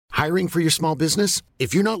Hiring for your small business?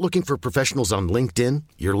 If you're not looking for professionals on LinkedIn,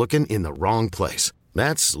 you're looking in the wrong place.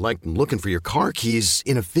 That's like looking for your car keys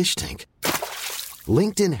in a fish tank.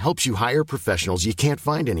 LinkedIn helps you hire professionals you can't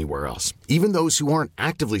find anywhere else, even those who aren't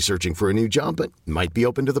actively searching for a new job but might be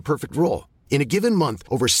open to the perfect role. In a given month,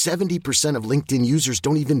 over 70% of LinkedIn users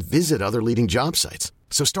don't even visit other leading job sites.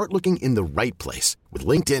 So start looking in the right place. With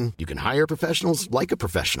LinkedIn, you can hire professionals like a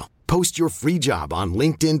professional. Post your free job on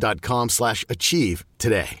linkedin.com/achieve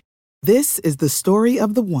today. This is the story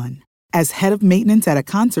of the one. As head of maintenance at a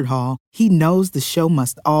concert hall, he knows the show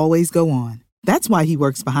must always go on. That's why he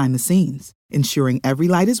works behind the scenes, ensuring every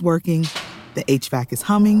light is working, the HVAC is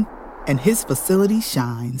humming, and his facility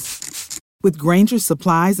shines. With Grainger's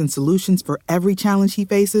supplies and solutions for every challenge he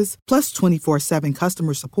faces, plus 24/7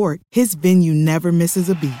 customer support, his venue never misses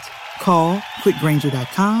a beat. Call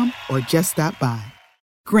quickgrainger.com or just stop by.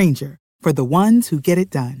 Grainger, for the ones who get it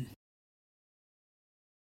done.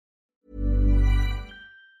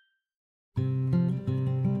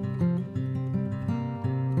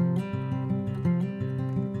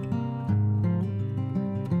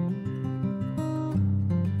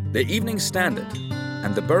 The Evening Standard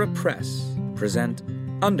and the Borough Press present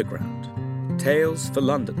Underground, Tales for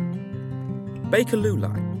London. Bakerloo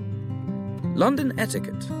Line. London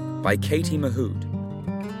Etiquette by Katie Mahood.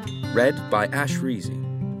 Read by Ash Reezy.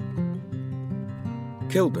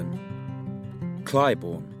 Kilburn,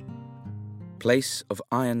 Clybourne, place of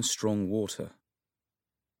iron-strong water,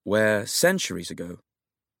 where, centuries ago,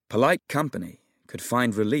 polite company could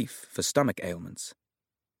find relief for stomach ailments,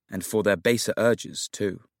 and for their baser urges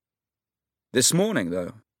too. This morning,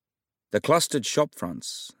 though, the clustered shop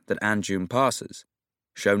fronts that Anjum passes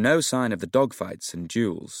show no sign of the dogfights and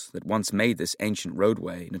duels that once made this ancient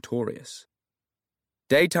roadway notorious.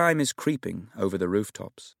 Daytime is creeping over the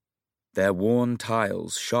rooftops, their worn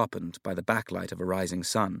tiles sharpened by the backlight of a rising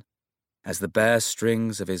sun, as the bare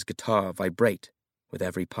strings of his guitar vibrate with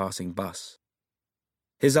every passing bus.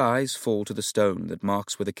 His eyes fall to the stone that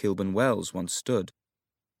marks where the Kilburn Wells once stood.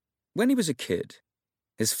 When he was a kid,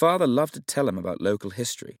 his father loved to tell him about local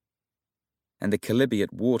history and the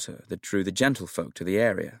chalybeate water that drew the gentlefolk to the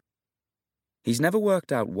area. He's never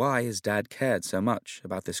worked out why his dad cared so much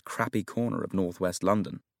about this crappy corner of northwest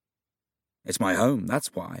London. "It's my home,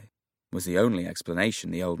 that's why," was the only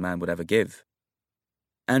explanation the old man would ever give.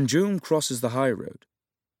 Anjum crosses the high road,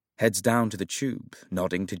 heads down to the tube,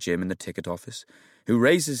 nodding to Jim in the ticket office, who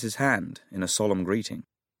raises his hand in a solemn greeting.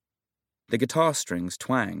 The guitar strings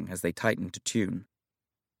twang as they tighten to tune.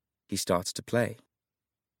 He starts to play.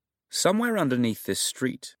 Somewhere underneath this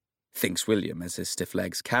street, thinks William as his stiff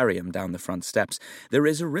legs carry him down the front steps, there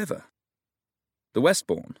is a river. The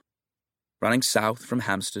Westbourne, running south from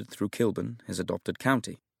Hampstead through Kilburn, his adopted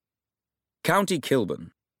county. County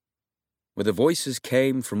Kilburn, where the voices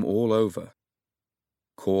came from all over.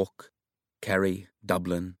 Cork, Kerry,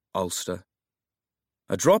 Dublin, Ulster.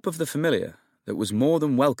 A drop of the familiar that was more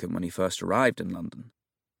than welcome when he first arrived in London.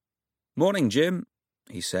 "Morning, Jim,"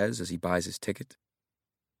 he says as he buys his ticket.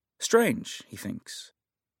 Strange, he thinks,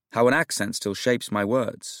 how an accent still shapes my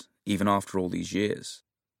words, even after all these years.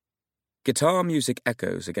 Guitar music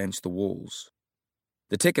echoes against the walls.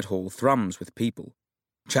 The ticket hall thrums with people,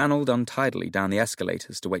 channeled untidily down the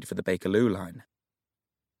escalators to wait for the Bakerloo line.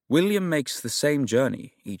 William makes the same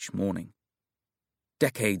journey each morning.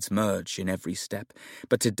 Decades merge in every step,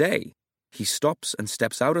 but today he stops and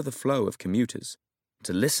steps out of the flow of commuters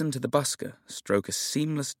to listen to the busker stroke a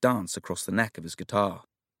seamless dance across the neck of his guitar.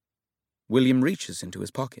 William reaches into his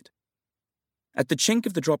pocket. At the chink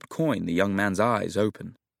of the dropped coin, the young man's eyes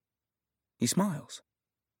open. He smiles.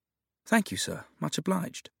 "Thank you, sir. Much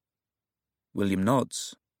obliged." William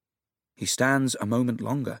nods. He stands a moment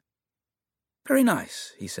longer. "Very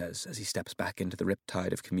nice," he says as he steps back into the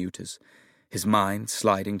riptide of commuters, his mind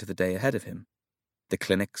sliding to the day ahead of him. The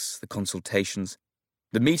clinics, the consultations,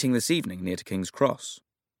 the meeting this evening near to King's Cross.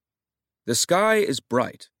 The sky is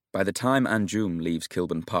bright by the time Anjum leaves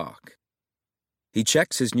Kilburn Park. He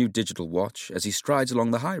checks his new digital watch as he strides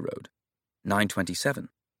along the high road. 9:27.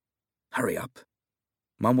 Hurry up.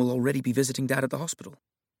 Mum will already be visiting Dad at the hospital.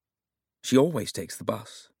 She always takes the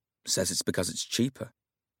bus, says it's because it's cheaper.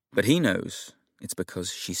 But he knows it's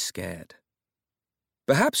because she's scared.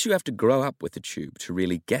 Perhaps you have to grow up with the tube to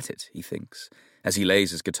really get it, he thinks, as he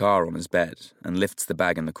lays his guitar on his bed and lifts the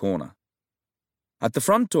bag in the corner. At the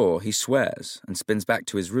front door, he swears and spins back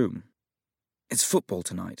to his room. It's football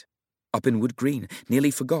tonight. Up in Wood Green,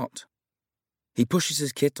 nearly forgot. He pushes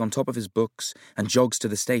his kit on top of his books and jogs to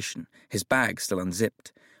the station, his bag still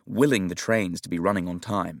unzipped, willing the trains to be running on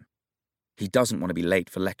time. He doesn't want to be late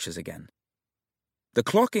for lectures again. The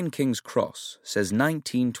clock in King's Cross says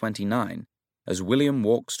 1929 as William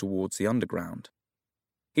walks towards the Underground.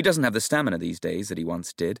 He doesn't have the stamina these days that he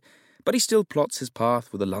once did, but he still plots his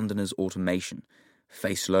path with a Londoner's automation,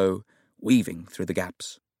 face low, weaving through the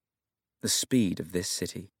gaps. The speed of this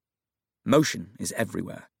city. Motion is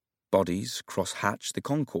everywhere. Bodies cross-hatch the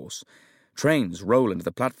concourse. Trains roll into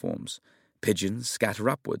the platforms. Pigeons scatter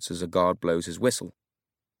upwards as a guard blows his whistle.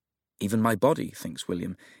 Even my body, thinks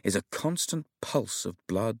William, is a constant pulse of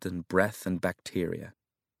blood and breath and bacteria.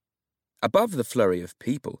 Above the flurry of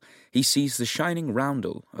people, he sees the shining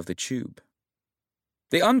roundel of the tube.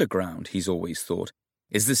 The Underground, he's always thought,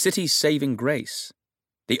 is the city's saving grace,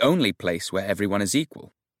 the only place where everyone is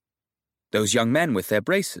equal. Those young men with their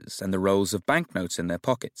braces and the rolls of banknotes in their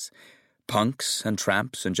pockets, punks and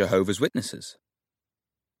tramps and Jehovah's Witnesses.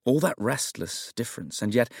 All that restless difference,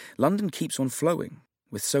 and yet London keeps on flowing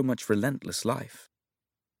with so much relentless life.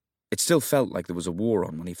 It still felt like there was a war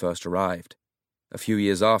on when he first arrived, a few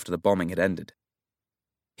years after the bombing had ended.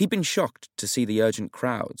 He'd been shocked to see the urgent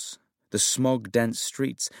crowds, the smog-dense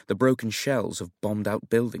streets, the broken shells of bombed-out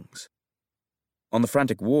buildings. On the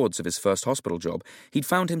frantic wards of his first hospital job, he'd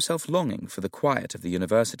found himself longing for the quiet of the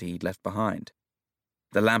university he'd left behind,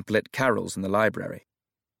 the lamp-lit carols in the library,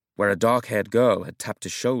 where a dark-haired girl had tapped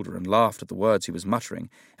his shoulder and laughed at the words he was muttering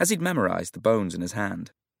as he'd memorized the bones in his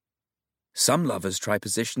hand. Some lovers try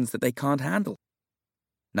positions that they can't handle.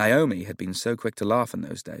 Naomi had been so quick to laugh in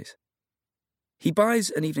those days. He buys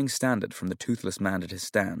an Evening Standard from the toothless man at his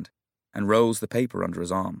stand and rolls the paper under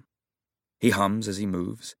his arm. He hums as he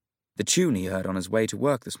moves, the tune he heard on his way to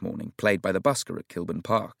work this morning, played by the busker at Kilburn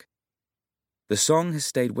Park. The song has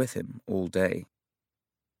stayed with him all day.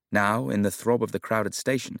 Now, in the throb of the crowded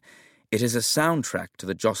station, it is a soundtrack to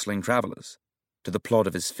the jostling travellers, to the plod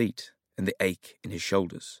of his feet and the ache in his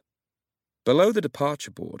shoulders. Below the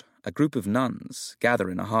departure board, a group of nuns gather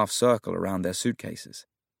in a half-circle around their suitcases.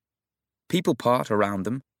 People part around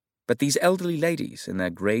them, but these elderly ladies in their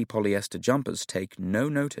grey polyester jumpers take no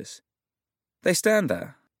notice. They stand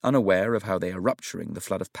there, unaware of how they are rupturing the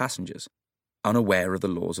flood of passengers, unaware of the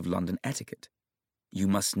laws of London etiquette. You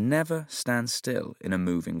must never stand still in a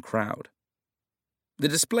moving crowd. The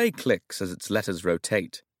display clicks as its letters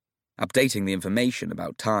rotate, updating the information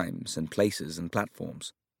about times and places and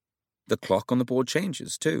platforms. The clock on the board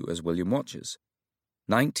changes, too, as William watches.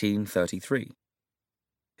 1933.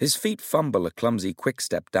 His feet fumble a clumsy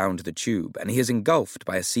quick-step down to the tube, and he is engulfed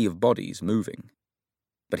by a sea of bodies moving.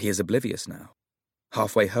 But he is oblivious now,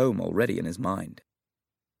 halfway home already in his mind.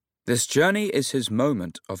 This journey is his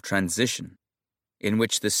moment of transition, in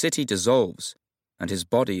which the city dissolves and his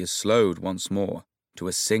body is slowed once more to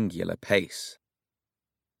a singular pace.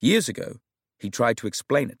 Years ago, he tried to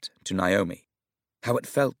explain it to Naomi, how it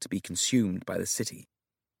felt to be consumed by the city,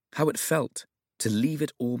 how it felt to leave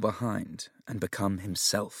it all behind and become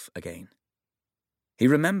himself again. He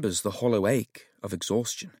remembers the hollow ache of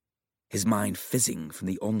exhaustion, his mind fizzing from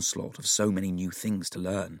the onslaught of so many new things to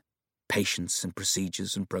learn, patience and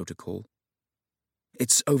procedures and protocol.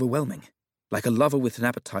 It's overwhelming, like a lover with an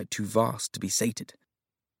appetite too vast to be sated.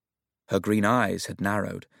 Her green eyes had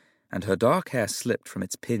narrowed, and her dark hair slipped from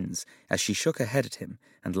its pins as she shook her head at him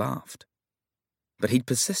and laughed. But he'd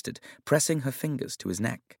persisted, pressing her fingers to his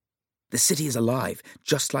neck. The city is alive,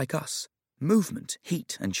 just like us. Movement,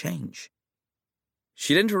 heat, and change.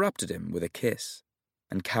 She'd interrupted him with a kiss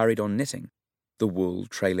and carried on knitting, the wool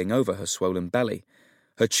trailing over her swollen belly,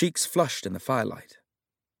 her cheeks flushed in the firelight.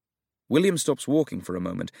 William stops walking for a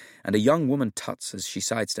moment, and a young woman tuts as she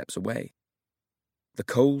sidesteps away. The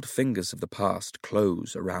cold fingers of the past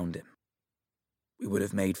close around him. We would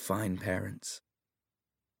have made fine parents.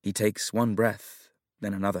 He takes one breath,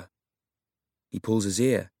 then another. He pulls his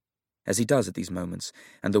ear, as he does at these moments,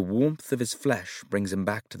 and the warmth of his flesh brings him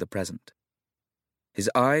back to the present. His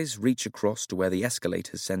eyes reach across to where the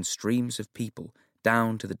escalators send streams of people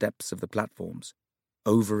down to the depths of the platforms,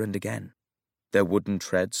 over and again, their wooden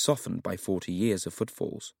treads softened by 40 years of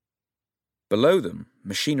footfalls. Below them,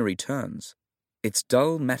 machinery turns, its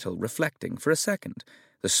dull metal reflecting for a second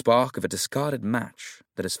the spark of a discarded match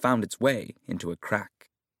that has found its way into a crack.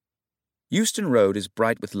 Euston Road is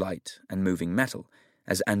bright with light and moving metal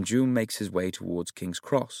as Anjum makes his way towards King's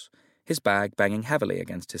Cross, his bag banging heavily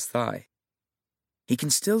against his thigh. He can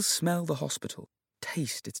still smell the hospital,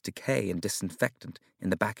 taste its decay and disinfectant in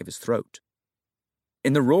the back of his throat.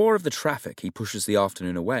 In the roar of the traffic, he pushes the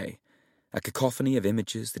afternoon away, a cacophony of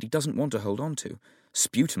images that he doesn't want to hold on to,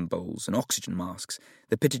 sputum bowls and oxygen masks,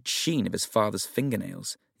 the pitted sheen of his father's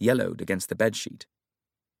fingernails, yellowed against the bedsheet.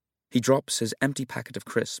 He drops his empty packet of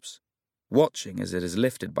crisps, watching as it is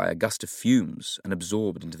lifted by a gust of fumes and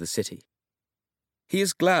absorbed into the city. He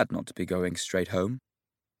is glad not to be going straight home,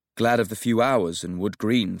 glad of the few hours in Wood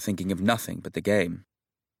Green thinking of nothing but the game.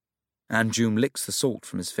 Anjum licks the salt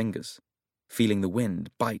from his fingers, feeling the wind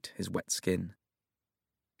bite his wet skin.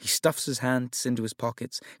 He stuffs his hands into his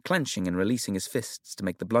pockets, clenching and releasing his fists to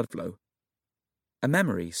make the blood flow. A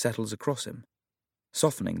memory settles across him,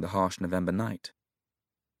 softening the harsh November night.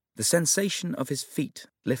 The sensation of his feet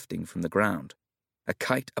lifting from the ground, a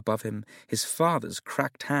kite above him, his father's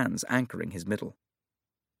cracked hands anchoring his middle.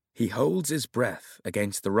 He holds his breath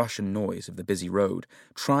against the rush and noise of the busy road,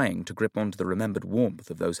 trying to grip onto the remembered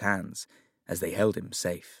warmth of those hands as they held him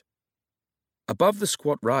safe. Above the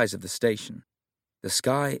squat rise of the station, the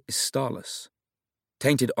sky is starless,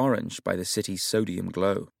 tainted orange by the city's sodium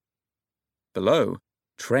glow. Below,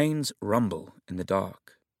 trains rumble in the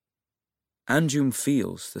dark. Anjum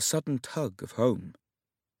feels the sudden tug of home,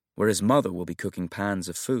 where his mother will be cooking pans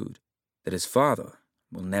of food that his father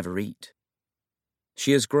will never eat.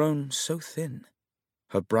 She has grown so thin.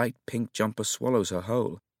 Her bright pink jumper swallows her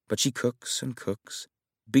whole, but she cooks and cooks,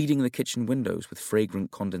 beading the kitchen windows with fragrant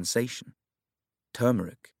condensation.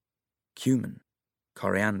 Turmeric, cumin,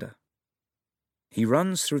 coriander. He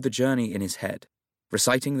runs through the journey in his head,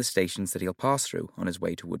 reciting the stations that he'll pass through on his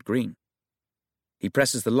way to Wood Green. He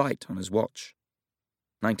presses the light on his watch.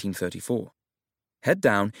 1934. Head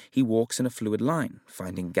down, he walks in a fluid line,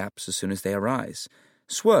 finding gaps as soon as they arise,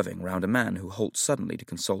 swerving round a man who halts suddenly to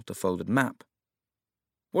consult a folded map.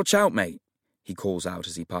 "Watch out, mate," he calls out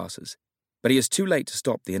as he passes, but he is too late to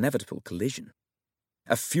stop the inevitable collision.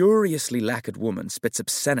 A furiously lacquered woman spits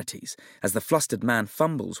obscenities as the flustered man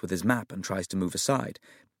fumbles with his map and tries to move aside,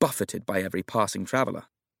 buffeted by every passing traveller.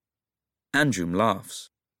 Anjum laughs.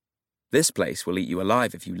 This place will eat you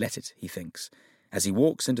alive if you let it, he thinks, as he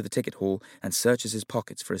walks into the ticket hall and searches his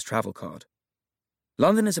pockets for his travel card.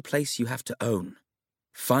 London is a place you have to own.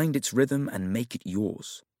 Find its rhythm and make it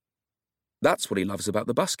yours. That's what he loves about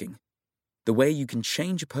the busking. The way you can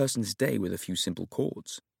change a person's day with a few simple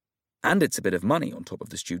chords. And it's a bit of money on top of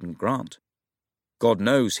the student grant. God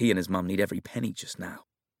knows he and his mum need every penny just now.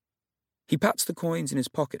 He pats the coins in his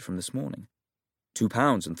pocket from this morning.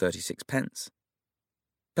 £2.36.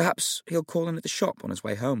 Perhaps he'll call in at the shop on his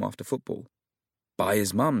way home after football, buy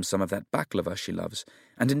his mum some of that baklava she loves,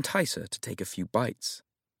 and entice her to take a few bites.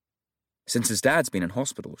 Since his dad's been in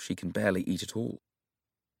hospital, she can barely eat at all.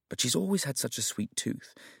 But she's always had such a sweet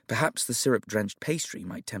tooth. Perhaps the syrup-drenched pastry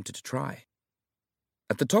might tempt her to try.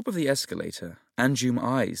 At the top of the escalator, Anjum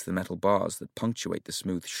eyes the metal bars that punctuate the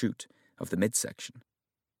smooth chute of the midsection.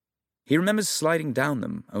 He remembers sliding down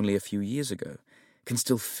them only a few years ago, can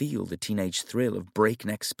still feel the teenage thrill of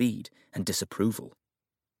breakneck speed and disapproval.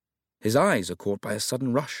 His eyes are caught by a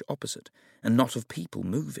sudden rush opposite, a knot of people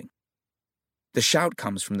moving. The shout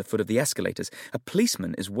comes from the foot of the escalators. A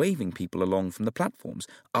policeman is waving people along from the platforms,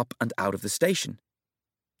 up and out of the station.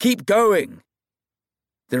 "Keep going!"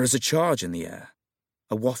 There is a charge in the air,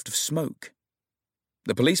 a waft of smoke.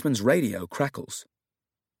 The policeman's radio crackles.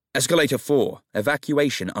 "Escalator 4,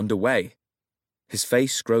 evacuation underway." His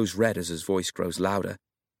face grows red as his voice grows louder.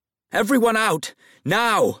 "Everyone out!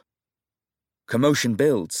 Now!" Commotion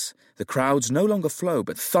builds. The crowds no longer flow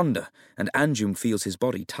but thunder, and Anjum feels his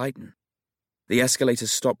body tighten. The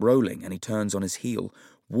escalators stop rolling and he turns on his heel,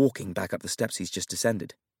 walking back up the steps he's just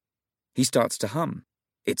descended. He starts to hum.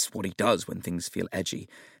 It's what he does when things feel edgy,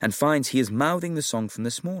 and finds he is mouthing the song from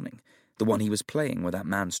this morning, the one he was playing where that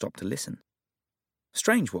man stopped to listen.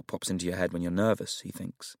 Strange what pops into your head when you're nervous, he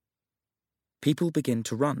thinks. People begin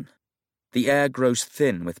to run. The air grows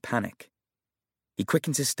thin with panic. He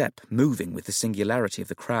quickens his step, moving with the singularity of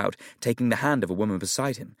the crowd, taking the hand of a woman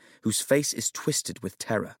beside him, whose face is twisted with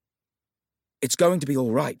terror. "It's going to be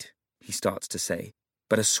all right," he starts to say,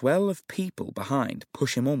 but a swell of people behind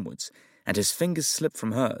push him onwards, and his fingers slip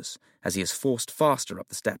from hers as he is forced faster up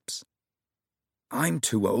the steps. "I'm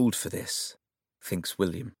too old for this," thinks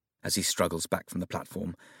William, as he struggles back from the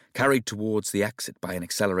platform, carried towards the exit by an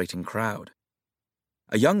accelerating crowd.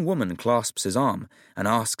 A young woman clasps his arm and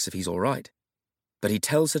asks if he's all right, but he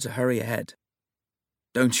tells her to hurry ahead.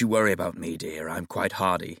 "Don't you worry about me, dear. I'm quite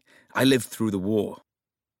hardy. I lived through the war."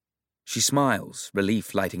 She smiles,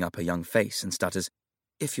 relief lighting up her young face, and stutters,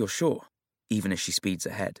 "If you're sure," even as she speeds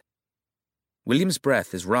ahead. William's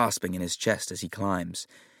breath is rasping in his chest as he climbs,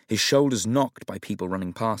 his shoulders knocked by people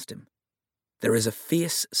running past him. There is a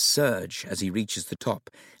fierce surge as he reaches the top,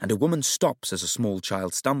 and a woman stops as a small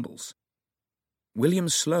child stumbles. William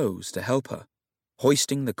slows to help her,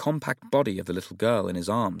 hoisting the compact body of the little girl in his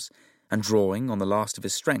arms and drawing on the last of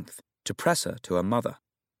his strength to press her to her mother.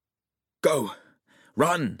 "Go!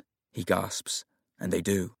 Run!" he gasps, and they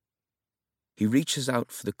do. He reaches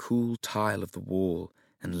out for the cool tile of the wall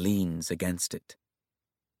and leans against it.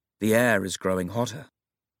 The air is growing hotter.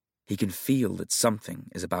 He can feel that something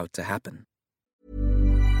is about to happen.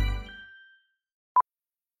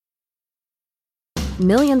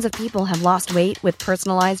 Millions of people have lost weight with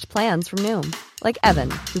personalized plans from Noom. Like Evan,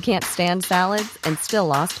 who can't stand salads and still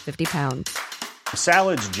lost 50 pounds.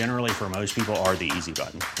 Salads generally for most people are the easy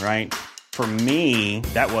button, right? For me,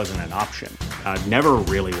 that wasn't an option. I never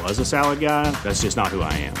really was a salad guy. That's just not who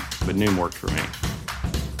I am. But Noom worked for me.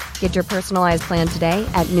 Get your personalized plan today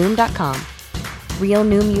at Noom.com. Real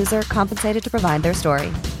Noom user compensated to provide their story.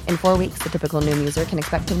 In 4 weeks, the typical Noom user can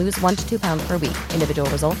expect to lose 1 to 2 pounds per week. Individual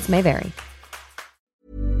results may vary.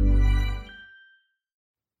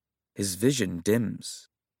 His vision dims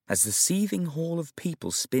as the seething hall of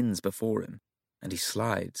people spins before him, and he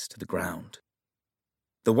slides to the ground.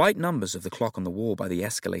 The white numbers of the clock on the wall by the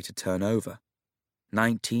escalator turn over.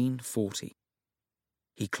 1940.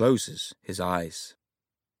 He closes his eyes.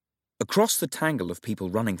 Across the tangle of people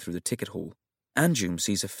running through the ticket hall, Anjum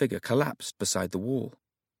sees a figure collapsed beside the wall.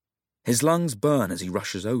 His lungs burn as he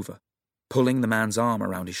rushes over, pulling the man's arm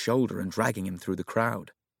around his shoulder and dragging him through the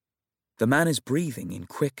crowd. The man is breathing in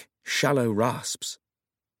quick, shallow rasps.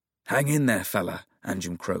 "Hang in there, fella,"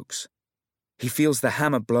 Anjum croaks. He feels the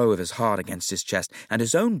hammer blow of his heart against his chest and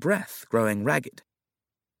his own breath growing ragged.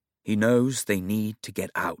 He knows they need to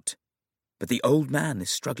get out, but the old man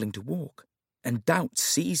is struggling to walk, and doubt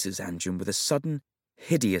seizes Anjum with a sudden,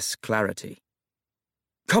 hideous clarity.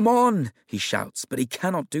 "Come on!" he shouts, but he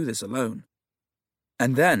cannot do this alone.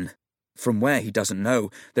 And then, from where he doesn't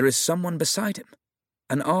know, there is someone beside him.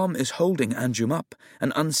 An arm is holding Anjum up,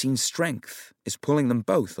 an unseen strength is pulling them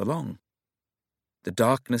both along. The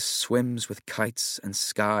darkness swims with kites and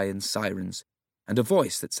sky and sirens, and a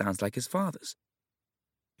voice that sounds like his father's.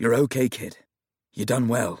 "You're okay, kid. You done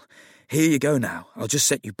well. Here you go now. I'll just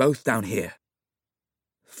set you both down here."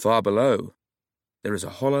 Far below, there is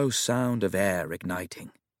a hollow sound of air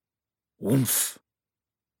igniting. Woomph!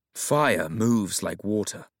 Fire moves like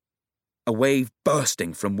water. A wave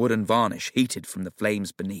bursting from wooden varnish heated from the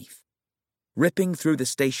flames beneath, ripping through the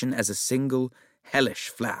station as a single, hellish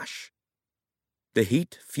flash. The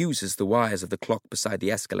heat fuses the wires of the clock beside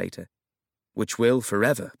the escalator, which will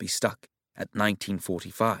forever be stuck at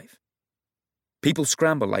 1945. People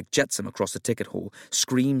scramble like jetsam across the ticket hall,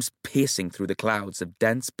 screams piercing through the clouds of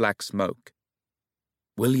dense black smoke.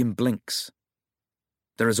 William blinks.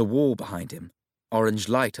 There is a wall behind him, orange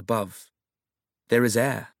light above. There is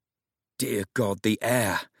air. Dear God, the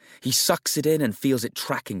air! He sucks it in and feels it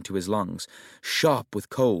tracking to his lungs, sharp with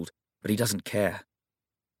cold, but he doesn't care.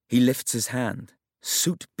 He lifts his hand,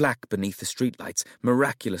 soot black beneath the streetlights,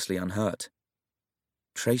 miraculously unhurt.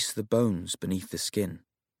 Trace the bones beneath the skin.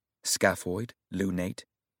 Scaphoid, lunate,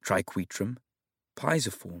 triquetrum,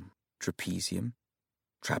 pisiform, trapezium,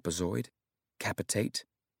 trapezoid, capitate,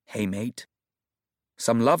 hamate.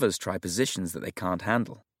 Some lovers try positions that they can't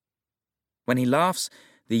handle. When he laughs,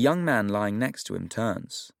 the young man lying next to him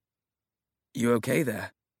turns. "You okay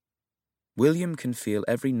there?" William can feel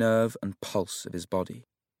every nerve and pulse of his body,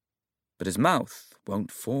 but his mouth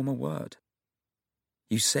won't form a word.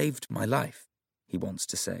 "You saved my life," he wants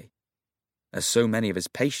to say, as so many of his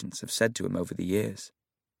patients have said to him over the years.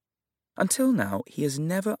 Until now, he has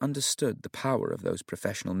never understood the power of those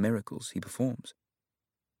professional miracles he performs.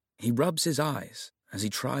 He rubs his eyes as he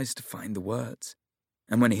tries to find the words,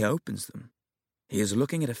 and when he opens them, he is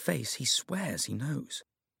looking at a face he swears he knows.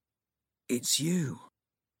 "It's you,"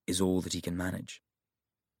 is all that he can manage.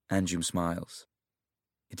 Anjum smiles.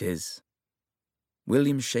 "It is."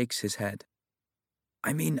 William shakes his head.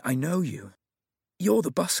 "I mean, I know you. You're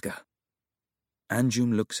the busker."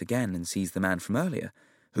 Anjum looks again and sees the man from earlier,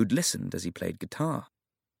 who'd listened as he played guitar.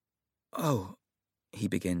 "Oh," he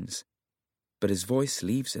begins, but his voice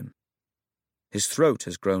leaves him. His throat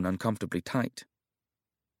has grown uncomfortably tight.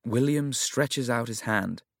 William stretches out his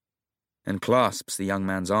hand and clasps the young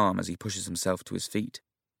man's arm as he pushes himself to his feet.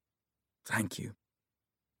 "Thank you."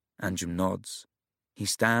 Anjum nods. He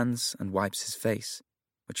stands and wipes his face,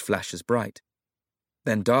 which flashes bright,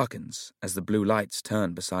 then darkens as the blue lights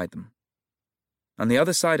turn beside them. On the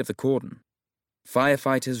other side of the cordon,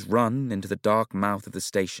 firefighters run into the dark mouth of the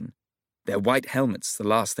station, their white helmets the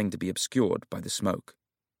last thing to be obscured by the smoke.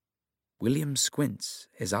 William squints,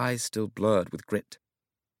 his eyes still blurred with grit.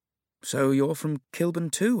 "So you're from Kilburn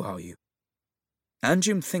too, are you?"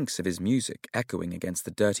 Anjum thinks of his music echoing against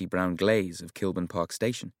the dirty brown glaze of Kilburn Park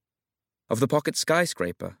Station, of the pocket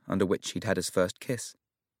skyscraper under which he'd had his first kiss,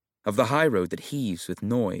 of the high road that heaves with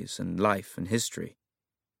noise and life and history.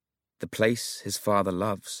 The place his father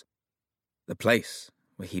loves, the place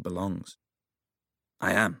where he belongs.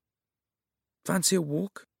 I am. Fancy a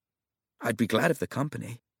walk? I'd be glad of the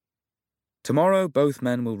company. Tomorrow both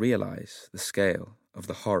men will realize the scale of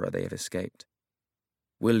the horror they have escaped.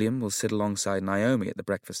 William will sit alongside Naomi at the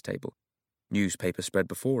breakfast table, newspaper spread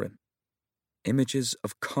before him. Images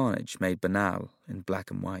of carnage made banal in black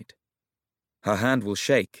and white. Her hand will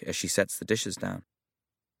shake as she sets the dishes down.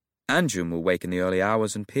 Anjum will wake in the early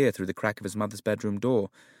hours and peer through the crack of his mother's bedroom door,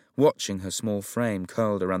 watching her small frame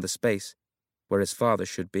curled around the space where his father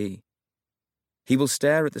should be. He will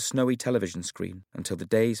stare at the snowy television screen until the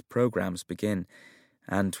day's programs begin,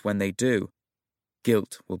 and when they do,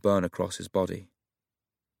 guilt will burn across his body.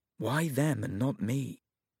 Why them and not me?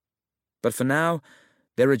 But for now,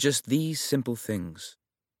 there are just these simple things: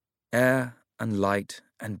 air and light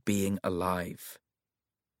and being alive.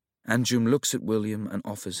 Anjum looks at William and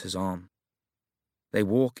offers his arm. They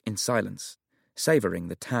walk in silence, savouring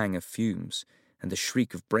the tang of fumes and the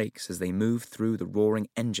shriek of brakes as they move through the roaring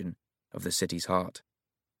engine of the city's heart,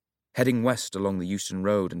 heading west along the Euston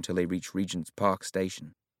Road until they reach Regent's Park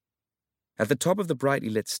Station. At the top of the brightly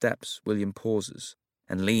lit steps, William pauses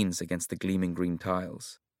and leans against the gleaming green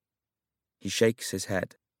tiles. He shakes his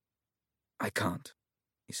head. "I can't,"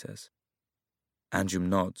 he says. Anjum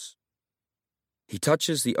nods. He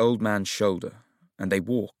touches the old man's shoulder, and they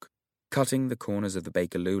walk, cutting the corners of the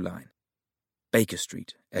Bakerloo line. Baker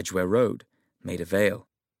Street, Edgware Road, Maida Vale,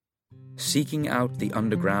 seeking out the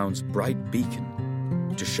underground's bright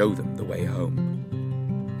beacon to show them the way home.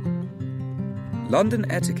 London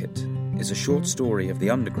Etiquette is a short story of the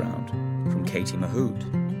underground from Katie Mahood.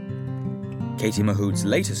 Katie Mahood's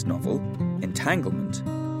latest novel, Entanglement,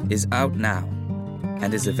 is out now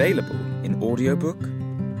and is available in audiobook,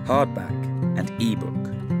 hardback, and ebook.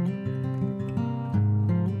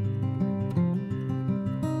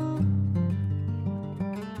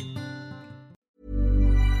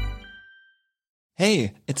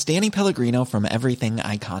 Hey, it's Danny Pellegrino from Everything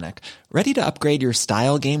Iconic. Ready to upgrade your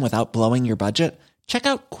style game without blowing your budget? Check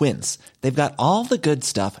out Quince. They've got all the good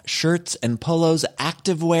stuff, shirts and polos,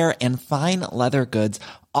 activewear, and fine leather goods,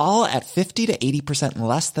 all at 50 to 80%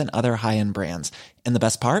 less than other high-end brands. And the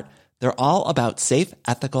best part? They're all about safe,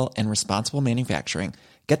 ethical, and responsible manufacturing.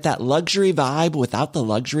 Get that luxury vibe without the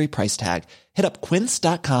luxury price tag. Hit up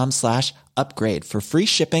quince.com/upgrade for free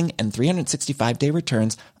shipping and 365-day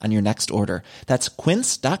returns on your next order. That's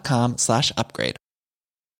quince.com/upgrade.